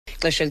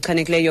Xesha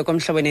elichanekileyo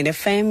komhlobo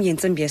FM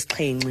yintsimbi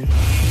yesixhenxe.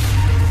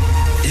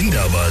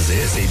 Indaba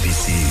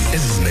ze-SABC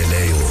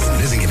ezizimeleyo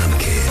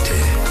nezingenamkhethe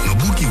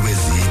nobuki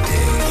wezide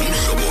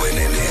umhlobo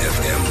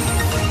FM.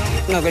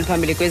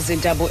 Eliphambili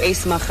kwezindaba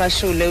uAce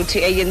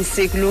uthi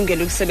ANC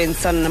kulungele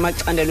ukusebenzisana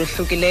namacandelo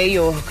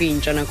ahlukileyo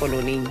kwiNtshona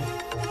Koloni.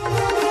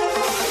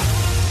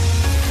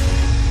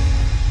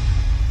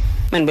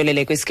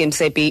 Manibelele kwiskemu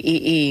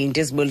se-BEE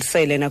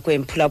ndizibulisele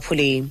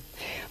nakwemphulaphuli.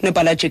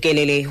 Unobhala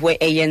jikelele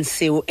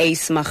we-ANC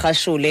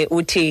uAce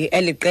uthi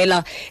eli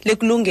qela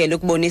likulungele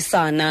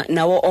ukubonisana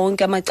nawo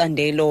onke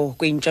amacandelo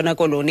kwiNtshona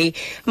Koloni.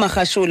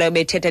 Magashule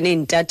ebethetha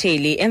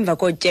neentatheli emva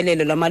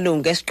kotyelelo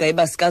lwamalungu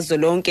esigqeba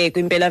sikazwelonke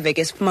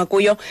kwimpela-veki esiphuma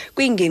kuyo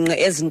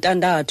kwiingingqi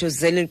ezintandathu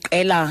zeli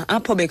qela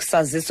apho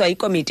bekusaziswa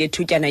ikomiti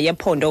yethutyana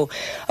yephondo.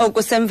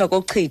 Okusemva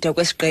kokuchithwa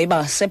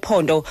kwesigqeba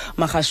sephondo,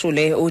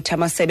 Magashule uthi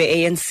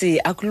amasebe ANC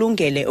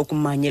akulungele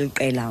ukumanya eli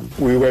qela.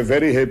 We were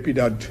very happy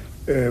that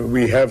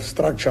we have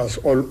structures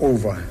all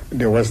over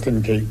the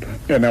Western Cape,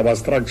 and our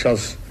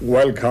structures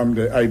welcome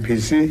the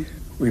IPC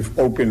with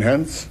open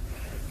hands,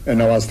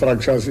 and our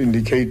structures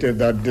indicated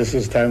that this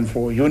is time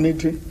for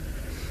unity.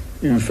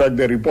 In fact,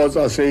 the reports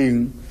are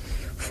saying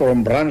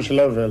from branch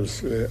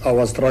levels,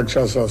 our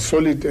structures are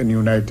solid and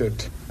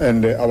united,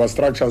 and our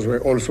structures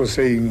were also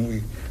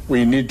saying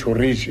we need to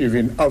reach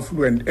even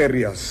affluent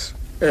areas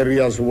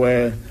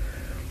where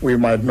we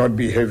might not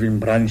be having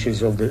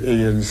branches of the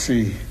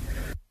ANC.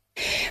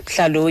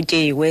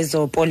 Mhlalutyi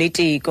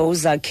wezopolitiko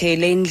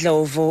uzakhele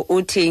Ndlovu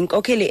uthi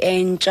inkokeli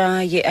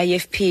entsha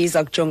ye-IFP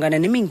zakujongana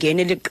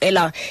nemingeni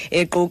eliqela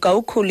equka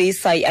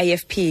ukhulisa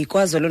i-IFP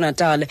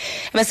KwaZulu-Natal.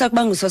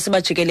 Besakuba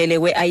nguSosiba jikelele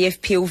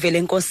we-IFP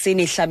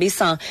uVelenkosini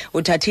Hlabisa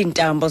uthatha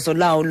iintambo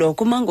zolawulo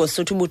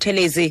kumangosi uthi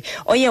uButhelezi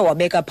oye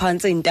wabeka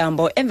phantsi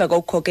iintambo emva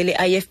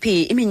kokukhokela i-IFP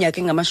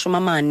iminyaka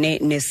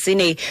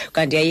engama-44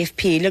 kanti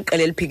i-IFP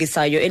liqela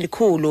eliphikisayo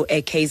elikhulu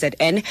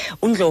e-KZN.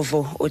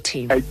 uNdlovu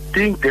uthi I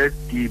think that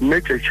the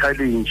major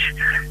challenge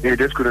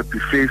that's going to be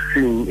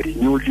facing the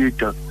new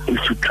leader is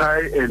to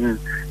try and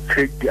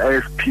take the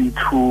IFP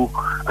to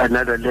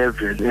another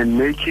level and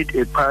make it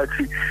a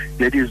party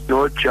that is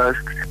not just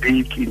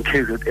big in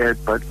KZN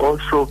but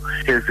also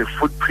has a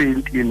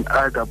footprint in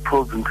other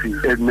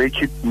provinces and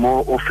make it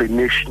more of a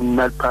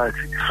national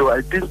party. So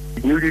I think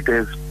the new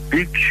leader has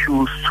big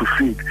shoes to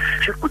fill.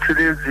 Chief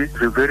Buthelezi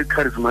is a very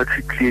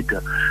charismatic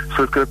leader,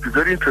 so it's going to be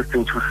very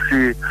interesting to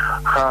see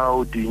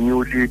how the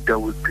new leader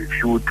will be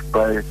viewed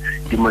by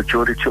the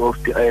majority of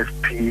the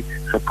IFP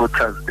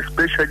supporters,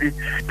 especially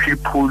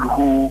people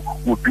who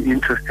would be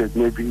interested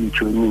maybe in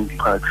joining the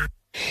party.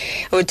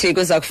 Uthi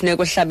kuza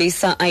kufuneka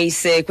uHlabisa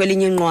ayise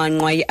kwelinye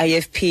inqwanqwa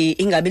i-IFP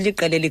ingabi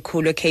liqela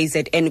elikhulu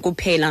e-KZN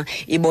kuphela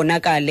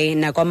ibonakale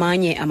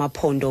nakwamanye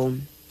amaphondo.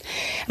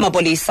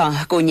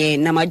 Amapolisa kunye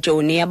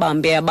namajoni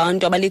abambe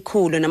abantu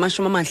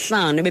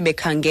abali-150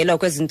 bebekhangelwa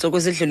kwezintsuku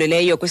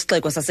ezidlulileyo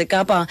kwisixeko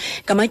saseKapa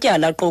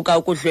ngamatyala aquka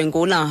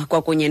ukudlwengula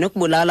kwakunye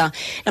nokubulala.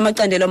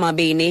 Namacandelo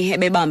amabini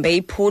ebebambe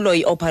iphulo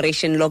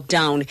i-Operation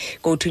Lockdown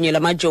kuthunyelwa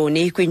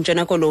amajoni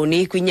kwiNtshona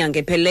Koloni kwinyanga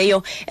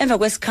ephelileyo emva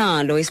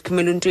kwesikhalo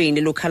esiphuma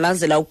eluntwini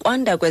lukhalazela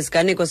ukwanda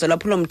kweziganeko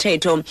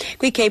zolwaphulo-mthetho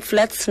kwi-Cape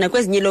Flats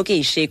nakwezinye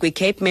ilokishi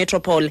kwi-Cape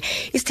Metropole.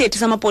 Isithethi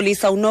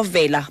samapolisa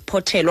uNobhala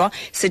Phothelwa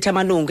sithi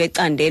amalungu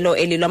ecandelo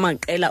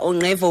elilwamaqela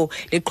onqevu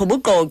liqhuba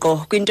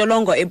uqoqo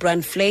kwintolongo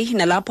eBrandflay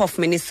nalapho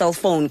afumene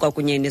cellphone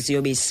kwakunye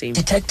neziyobisi.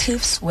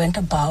 Detectives went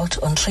about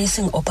on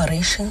tracing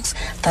operations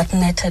that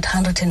netted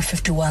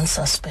 151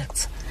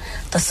 suspects.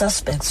 The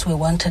suspects were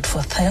wanted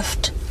for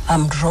theft,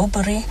 armed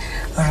robbery,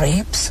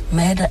 rapes,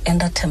 murder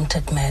and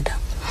attempted murder.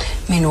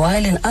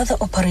 Meanwhile, in other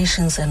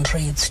operations and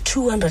raids,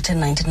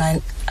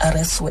 299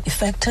 arrests were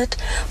effected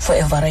for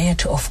a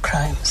variety of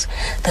crimes.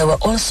 There were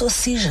also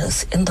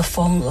seizures in the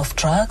form of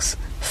drugs,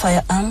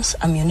 firearms,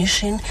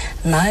 ammunition,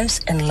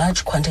 knives and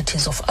large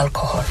quantities of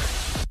alcohol.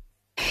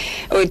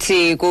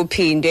 Uthi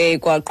kuphinde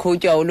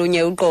kwaqhutywa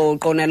olunye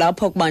uqoqo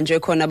nalapho kubanjwe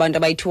khona abantu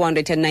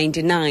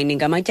abayi-299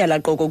 ngamatyala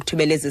aqoka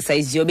ukuthubelezisa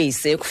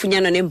iziyobisi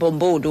kufunyanwa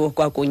nembombulu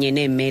kwakunye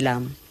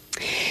neemela.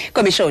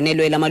 Komishoni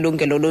elwela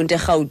amalungelo oluntu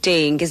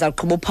eGauteng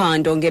izaqhuba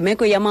uphando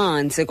ngemeko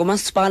yamanzi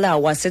kumasipala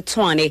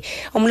waseTshwane.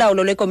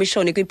 Umlawulo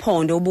lwekomishoni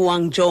kwiphondo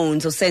uBuwang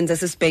Jones usenza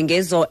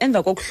sisibhengezo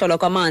emva kokuhlolwa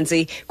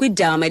kwamanzi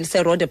kwidama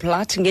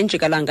eliseRoodeplat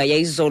ngenjikalanga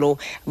yayizolo.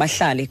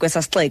 Abahlali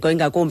kwesasixeko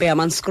ingakumbi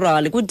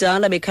amanskrali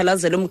kudala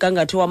bekhalazela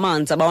umgangatho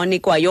wamanzi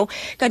abawanikwayo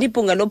kanti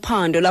ibhunga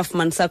lophando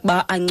lafumanisa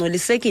ukuba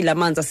angcolisekile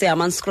amanzi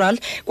aseamanskrali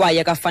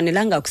kwaye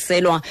akafanelanga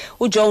kuselwa.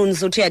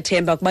 uJones uthi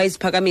yathemba ukuba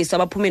iziphakamiso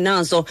abaphume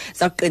nazo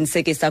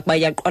zakuqinisekisa ukuba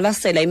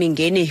yaqwalasela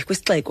imingeni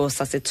kwisixeko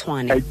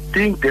saseTshwane. I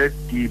think that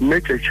the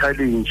major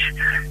challenge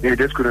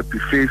that's going to be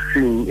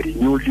facing the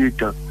new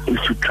leader is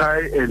to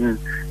try and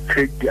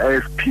take the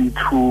IFP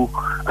to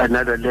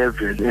another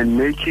level and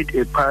make it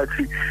a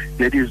party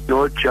that is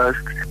not just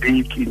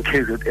big in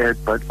KZN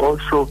but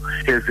also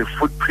has a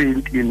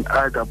footprint in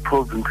other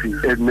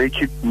provinces and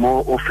make it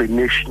more of a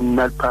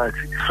national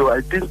party. So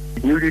I think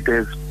the new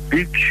leader has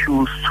big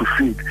shoes to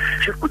fill.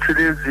 Chief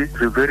Buthelezi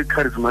is a very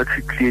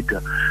charismatic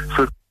leader.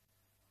 So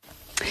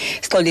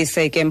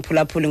Sixolise ke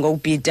mphulaphuli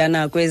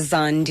ngokubhidana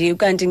kwezandi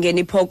ukanti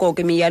ngeniphoko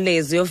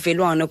kwimiyalezo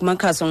yovelwano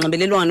kumakhasi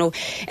onxibelelwano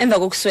emva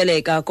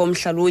kokusweleka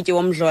komhlalutyi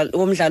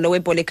womdlalo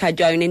webhola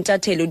ekhatywayo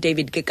neentatheli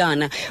uDavid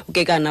Kekana.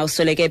 uKekana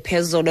usweleke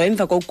phezolo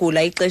emva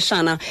kokugula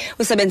ixeshana.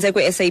 Usebenze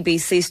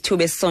kwi-SABC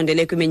isithuba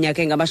esisondele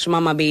kwiminyaka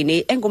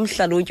engama-20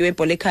 engumhlalutyi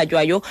webhola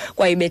ekhatywayo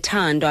kwaye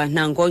bethandwa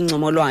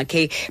nangongcomo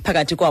lwakhe.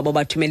 Phakathi kwabo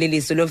bathumela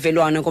ilizwi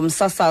lovelwano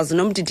ngomsasazi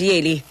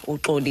nomdidiyeli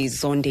uXoli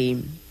Zondi.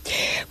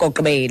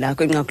 Kokugqibela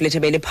kwinqaku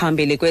lethu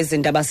Eliphambili kwezi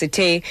ndaba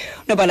sithe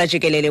Unobhala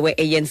jikelele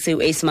we-ANC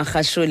uAce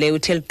Magashule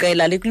uthi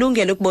qela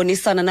likulungele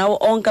ukubonisana nawo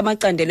onke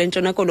amacandelo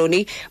eNtshona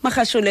Koloni.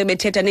 Magashule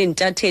ebethetha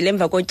neentatheli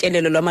emva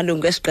kotyelelo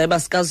lwamalungu esigqeba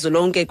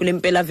sikazwelonke kule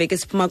mpela-veki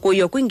siphuma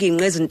kuyo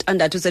kwiingingqi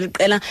ezintandathu zeli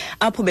qela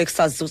apho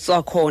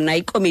bekusaziswa khona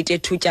ikomiti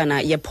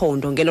yethutyana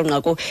yephondo. Ngelo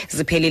nqaku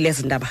ziphelile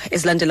ezi ndaba.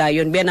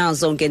 Ezilandelayo ndibuya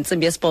nazo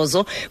ngentsimbi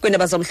yesibhozo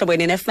kwiindaba zomhlobo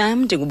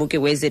eNFM. Ndingubuki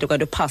wezi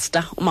kanti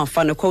upastor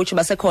umafano coach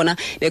basekhona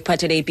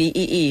bekuphathele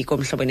iBEE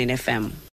komhlobo eNFM.